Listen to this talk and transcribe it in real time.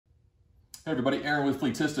Hey everybody, Aaron with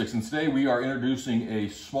Fleetistics, and today we are introducing a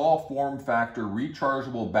small form factor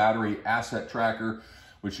rechargeable battery asset tracker,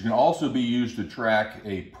 which can also be used to track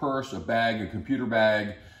a purse, a bag, a computer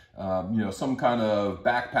bag, some kind of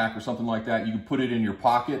backpack or something like that. You can put it in your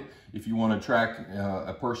pocket if you want to track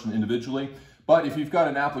a person individually. But if you've got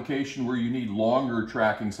an application where you need longer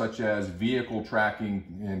tracking, such as vehicle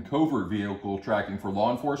tracking and covert vehicle tracking for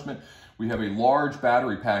law enforcement, we have a large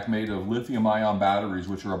battery pack made of lithium-ion batteries,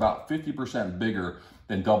 which are about 50% bigger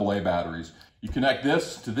than AA batteries. You connect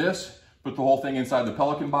this to this, put the whole thing inside the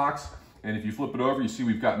Pelican box, and if you flip it over, you see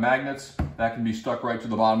we've got magnets that can be stuck right to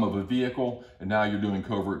the bottom of a vehicle, and now you're doing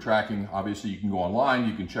covert tracking. Obviously, you can go online,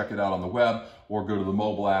 you can check it out on the web, or go to the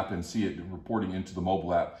mobile app and see it reporting into the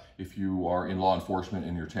mobile app if you are in law enforcement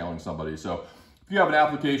and you're tailing somebody. So if you have an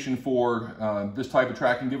application for this type of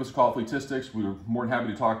tracking, give us a call at Fleetistics. We're more than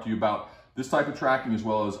happy to talk to you about this type of tracking as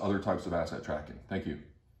well as other types of asset tracking. Thank you.